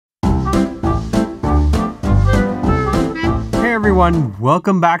everyone,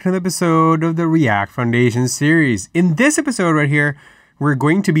 welcome back to another episode of the React Foundation series. In this episode right here, we're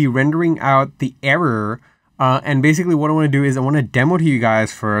going to be rendering out the error, and basically what I want to do is I want to demo to you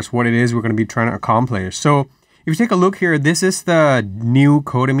guys first what it is we're going to be trying to accomplish. So if you take a look here, this is the new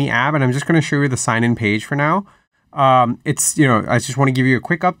Codemy app, and I'm just going to show you the sign-in page for now. I just want to give you a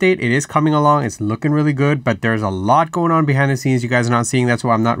quick update. It is coming along, it's looking really good, but there's a lot going on behind the scenes you guys are not seeing. That's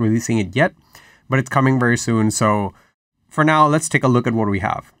why I'm not releasing it yet, but it's coming very soon. So for now, let's take a look at what we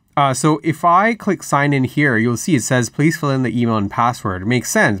have. So if I click sign in here, you'll see it says, please fill in the email and password. It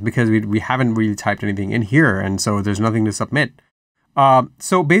makes sense because we haven't really typed anything in here, and so there's nothing to submit.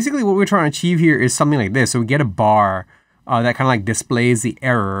 So basically what we're trying to achieve here is something like this. So we get a bar that kind of like displays the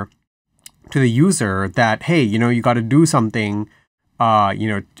error to the user that, hey, you got to do something,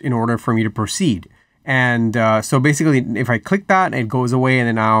 in order for me to proceed. And so basically, if I click that, it goes away, and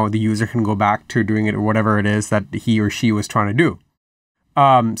then now the user can go back to doing it or whatever it is that he or she was trying to do.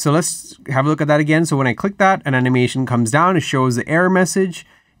 So let's have a look at that again. So when I click that, an animation comes down, it shows the error message,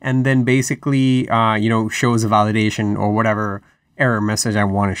 and then basically, shows a validation or whatever error message I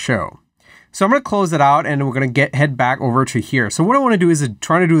want to show. So I'm going to close that out, and we're going to head back over to here. So what I want to do is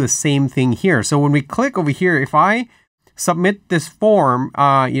try to do the same thing here. So when we click over here, if I submit this form,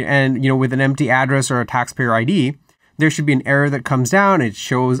 with an empty address or a taxpayer ID, there should be an error that comes down. It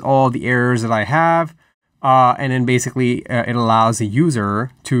shows all the errors that I have, and then basically it allows the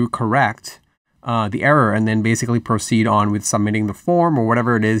user to correct the error and then basically proceed on with submitting the form or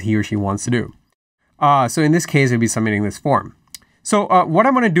whatever it is he or she wants to do. So in this case, it'd be submitting this form. So what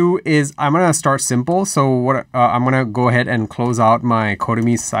I'm going to do is I'm going to start simple. So I'm going to go ahead and close out my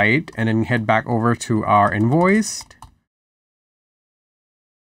Codemy site and then head back over to our invoiced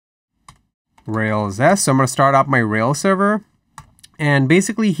Rails S. So I'm going to start up my Rails server. And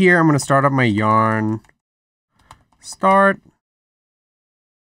basically here, I'm going to start up my yarn start.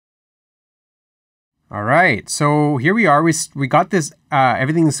 All right, so here we are. We got this,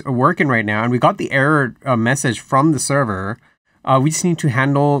 everything's working right now, and we got the error message from the server. We just need to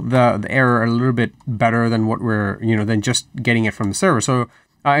handle the error a little bit better than what than just getting it from the server. So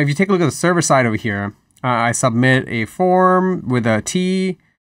if you take a look at the server side over here, I submit a form with a T.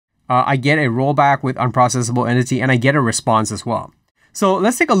 I get a rollback with unprocessable entity, and I get a response as well. So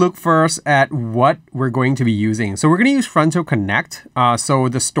let's take a look first at what we're going to be using. So we're going to use Fronto Connect. So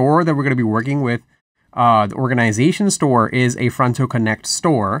the store that we're going to be working with, the organization store, is a Fronto Connect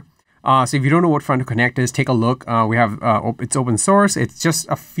store. So if you don't know what Fronto Connect is, take a look. We have it's open source. It's just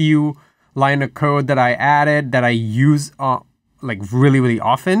a few line of code that I added that I use like really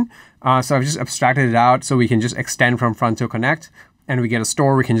often. So I've just abstracted it out so we can just extend from Fronto Connect, and we get a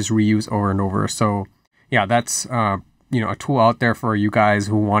store we can just reuse over and over. So yeah, that's a tool out there for you guys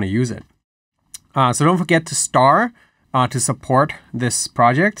who want to use it. So don't forget to star to support this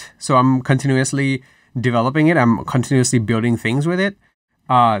project. So I'm continuously developing it. I'm continuously building things with it.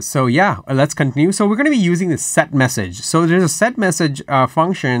 So yeah, let's continue. So we're going to be using the set message. So there's a set message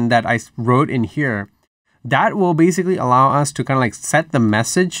function that I wrote in here that will basically allow us to kind of like set the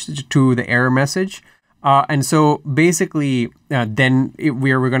message to the error message. And so basically, then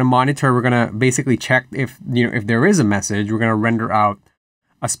we're going to monitor. We're going to basically check if there is a message. We're going to render out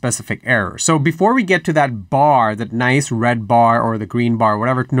a specific error. So before we get to that bar, that nice red bar or the green bar,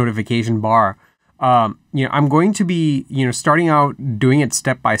 whatever notification bar, I'm going to be, starting out doing it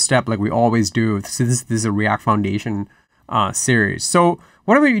step by step like we always do. So this is a React Foundation series. So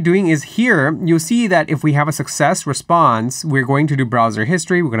what I'm going to be doing is here, you'll see that if we have a success response, we're going to do browser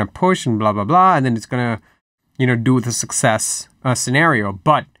history. We're going to push and blah, blah, blah. And then it's going to, do the success scenario.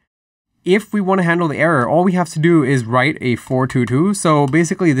 But if we want to handle the error, all we have to do is write a 422. So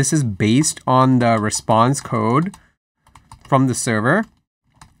basically, this is based on the response code from the server.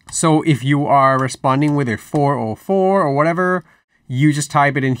 So if you are responding with a 404 or whatever, you just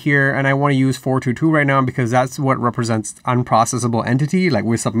type it in here. And I want to use 422 right now because that's what represents unprocessable entity. Like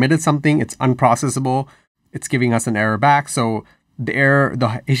we submitted something, it's unprocessable. It's giving us an error back. So the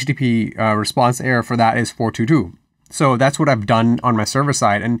HTTP response error for that is 422. So that's what I've done on my server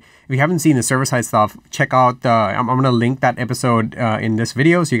side. And if you haven't seen the server side stuff, check out I'm going to link that episode in this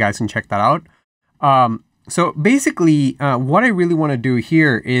video so you guys can check that out. So basically, what I really want to do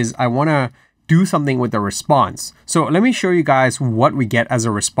here is I want to do something with the response. So let me show you guys what we get as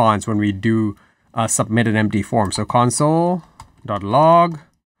a response when we do submit an empty form. So console.log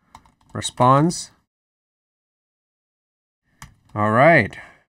response. All right.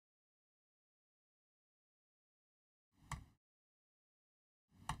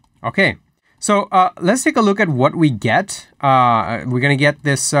 Okay. So let's take a look at what we get. We're going to get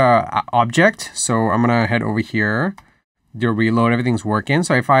this object. So I'm going to head over here the reload, everything's working.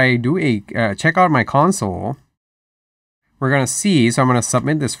 So if I do a check out my console, we're going to see, so I'm going to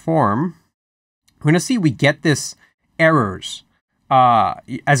submit this form. We're going to see we get this errors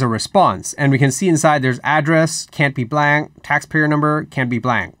as a response. And we can see inside there's address, can't be blank, taxpayer number, can't be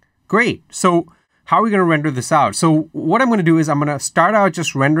blank. Great. So how are we going to render this out? So what I'm going to do is I'm going to start out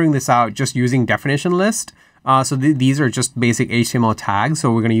just rendering this out just using definition list. So these are just basic HTML tags.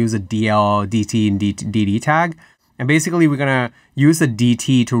 So we're going to use a DL, DT, and DD tag. And basically, we're going to use the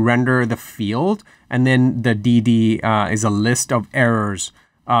DT to render the field. And then the DD is a list of errors.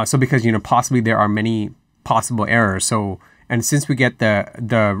 So because, possibly there are many possible errors. So, and since we get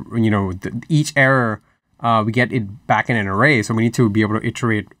each error, we get it back in an array. So we need to be able to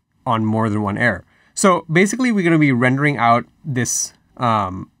iterate on more than one error. So basically, we're going to be rendering out this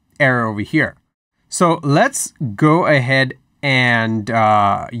error over here. So let's go ahead and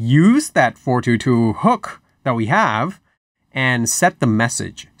use that 422 hook that we have and set the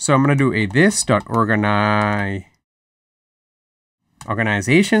message. So I'm going to do a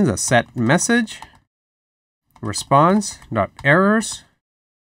this.organizations, a set message, response.errors.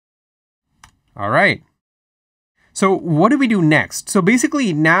 All right. So what do we do next? So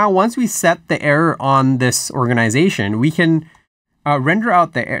basically now once we set the error on this organization, we can render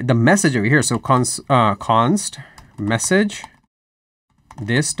out the message over here. So const message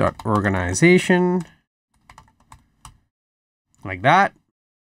this.organization, like that.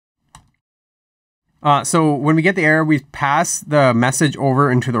 So when we get the error, we pass the message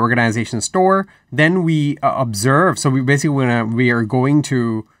over into the organization store. Then we observe. So we basically we are going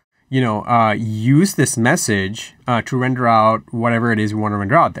to use this message to render out whatever it is we want to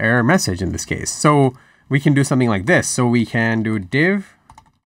render out, the error message in this case. So we can do something like this. So we can do div.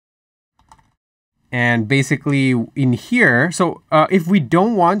 And basically in here, so if we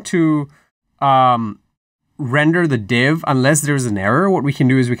don't want to render the div unless there's an error, what we can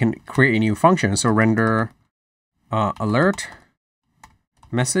do is we can create a new function. So render alert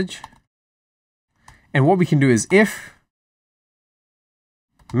message. And what we can do is if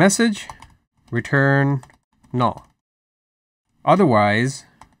message return null. Otherwise,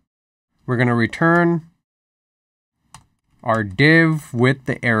 we're going to return our div with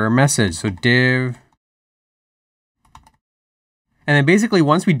the error message. So div. And then basically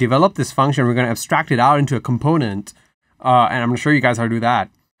once we develop this function, we're going to abstract it out into a component. And I'm going to show you guys how to do that.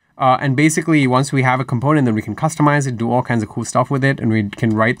 And basically once we have a component, then we can customize it, do all kinds of cool stuff with it. And we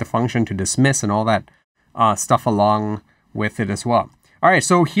can write the function to dismiss and all that stuff along with it as well. All right,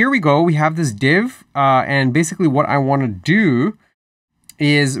 so here we go. We have this div. And basically what I want to do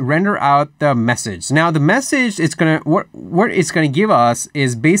is render out the message. Now the message, it's gonna what it's gonna give us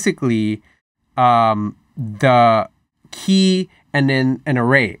is basically the key and then an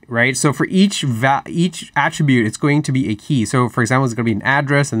array, right? So for each attribute, it's going to be a key. So for example, it's gonna be an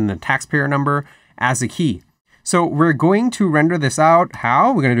address and the taxpayer number as a key. So we're going to render this out.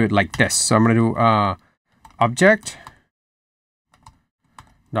 How? We're gonna do it like this. So I'm gonna do object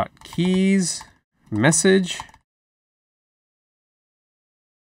dot keys message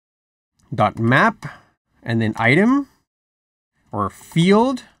dot map and then item or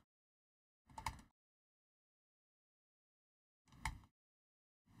field.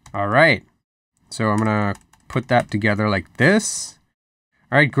 All right, so I'm gonna put that together like this.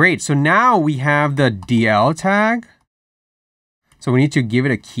 All right, great. So now we have the DL tag. So we need to give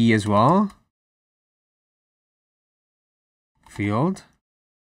it a key as well. Field.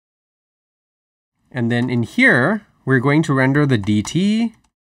 And then in here, we're going to render the DT.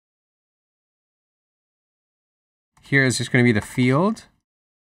 Here is just going to be the field.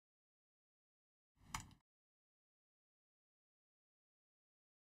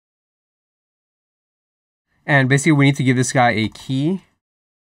 And basically we need to give this guy a key.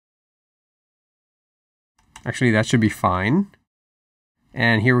 Actually, that should be fine.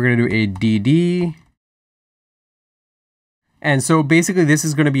 And here we're going to do a DD. And so basically this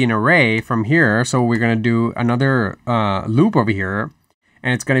is going to be an array from here. So we're going to do another loop over here.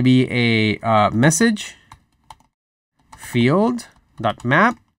 And it's going to be a message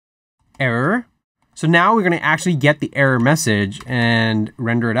field.map error. So now we're going to actually get the error message and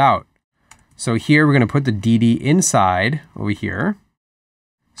render it out. So here we're going to put the DD inside over here.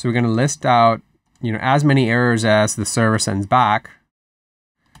 So we're going to list out, as many errors as the server sends back.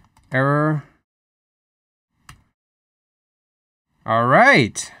 Error. All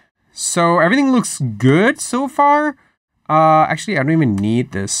right. So everything looks good so far. Actually, I don't even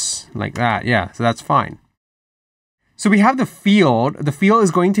need this like that. Yeah, so that's fine. So we have the field. The field is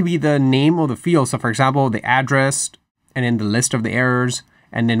going to be the name of the field. So for example, the address and then the list of the errors.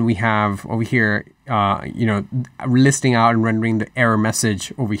 And then we have over here, listing out and rendering the error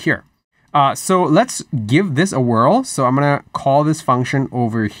message over here. So let's give this a whirl. So I'm going to call this function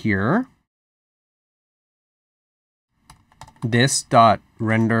over here. This dot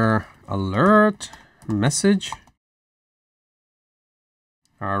render alert message.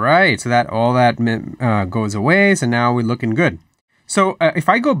 All right, so all that goes away. So now we're looking good. So if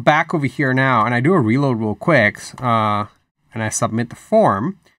I go back over here now and I do a reload real quick and I submit the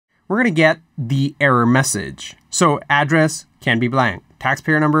form, we're going to get the error message. So address can be blank.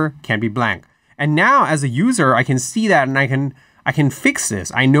 Taxpayer number can be blank. And now as a user, I can see that and I can fix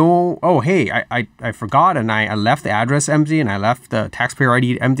this. I know, oh, hey, I forgot and I left the address empty and I left the taxpayer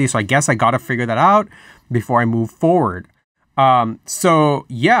ID empty. So I guess I got to figure that out before I move forward. So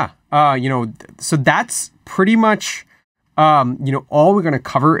that's pretty much, all we're going to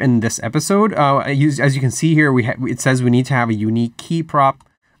cover in this episode. As you can see here, it says we need to have a unique key prop.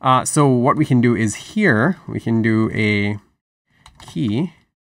 So what we can do is here, we can do a key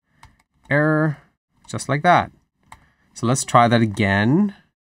error just like that. So let's try that again.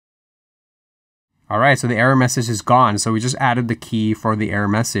 All right, so the error message is gone. So we just added the key for the error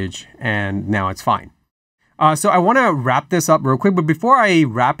message and now it's fine. So I want to wrap this up real quick, but before I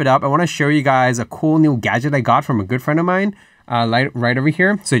wrap it up, I want to show you guys a cool new gadget I got from a good friend of mine, right over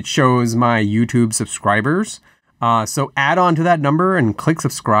here. So it shows my YouTube subscribers. So add on to that number and click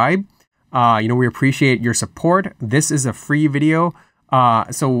subscribe. We appreciate your support. This is a free video.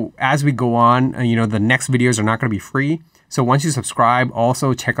 So as we go on, the next videos are not going to be free. So once you subscribe,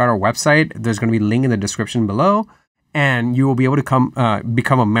 also check out our website. There's going to be a link in the description below. And you will be able to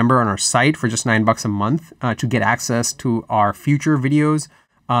become a member on our site for just $9 a month to get access to our future videos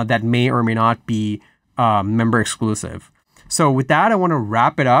that may or may not be member exclusive. So with that, I want to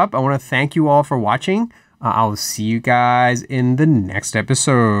wrap it up. I want to thank you all for watching. I'll see you guys in the next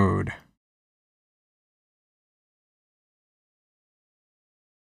episode.